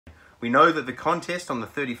We know that the contest on the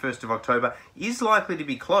 31st of October is likely to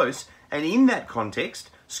be close, and in that context,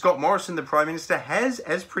 Scott Morrison, the Prime Minister, has,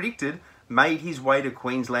 as predicted, made his way to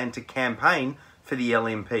Queensland to campaign for the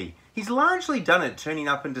LNP. He's largely done it turning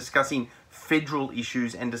up and discussing federal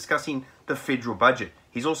issues and discussing the federal budget.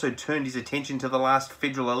 He's also turned his attention to the last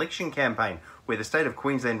federal election campaign, where the state of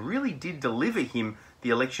Queensland really did deliver him the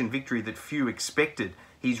election victory that few expected.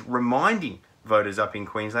 He's reminding voters up in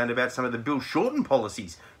Queensland about some of the Bill Shorten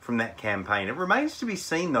policies from that campaign. It remains to be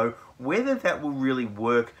seen, though, whether that will really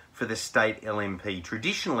work for the state LNP.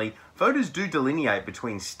 Traditionally, voters do delineate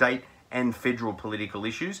between state and federal political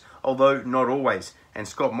issues, although not always. And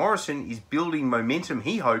Scott Morrison is building momentum,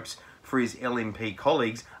 he hopes, for his LNP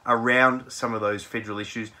colleagues around some of those federal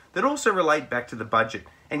issues that also relate back to the budget.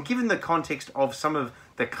 And given the context of some of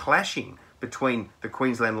the clashing between the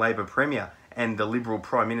Queensland Labor Premier and the Liberal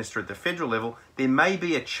Prime Minister at the federal level, there may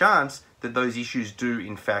be a chance that those issues do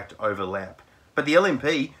in fact overlap. But the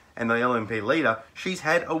LNP and the LNP leader, she's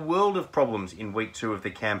had a world of problems in week 2 of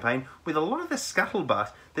the campaign, with a lot of the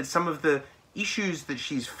scuttlebutt that some of the issues that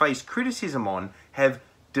she's faced criticism on have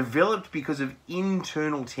developed because of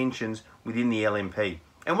internal tensions within the LNP.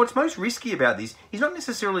 And what's most risky about this is not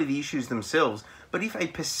necessarily the issues themselves, but if a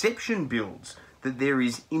perception builds that there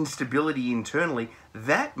is instability internally,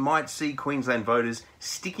 that might see Queensland voters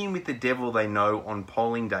sticking with the devil they know on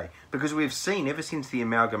polling day. Because we've seen ever since the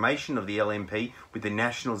amalgamation of the LNP, with the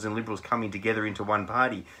Nationals and Liberals coming together into one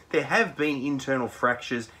party, there have been internal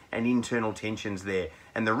fractures and internal tensions there.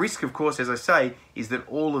 And the risk, of course, as I say, is that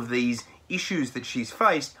all of these issues that she's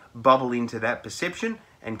faced bubble into that perception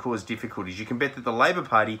and cause difficulties. You can bet that the Labor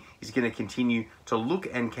Party is going to continue to look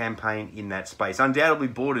and campaign in that space. Undoubtedly,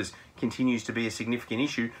 borders continues to be a significant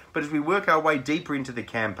issue, but as we work our way deeper into the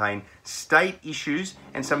campaign, state issues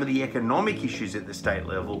and some of the economic issues at the state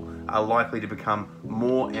level are likely to become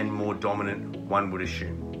more and more dominant, one would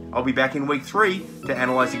assume. I'll be back in week 3 to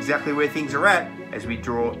analyse exactly where things are at as we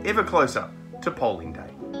draw ever closer to polling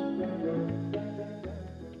day.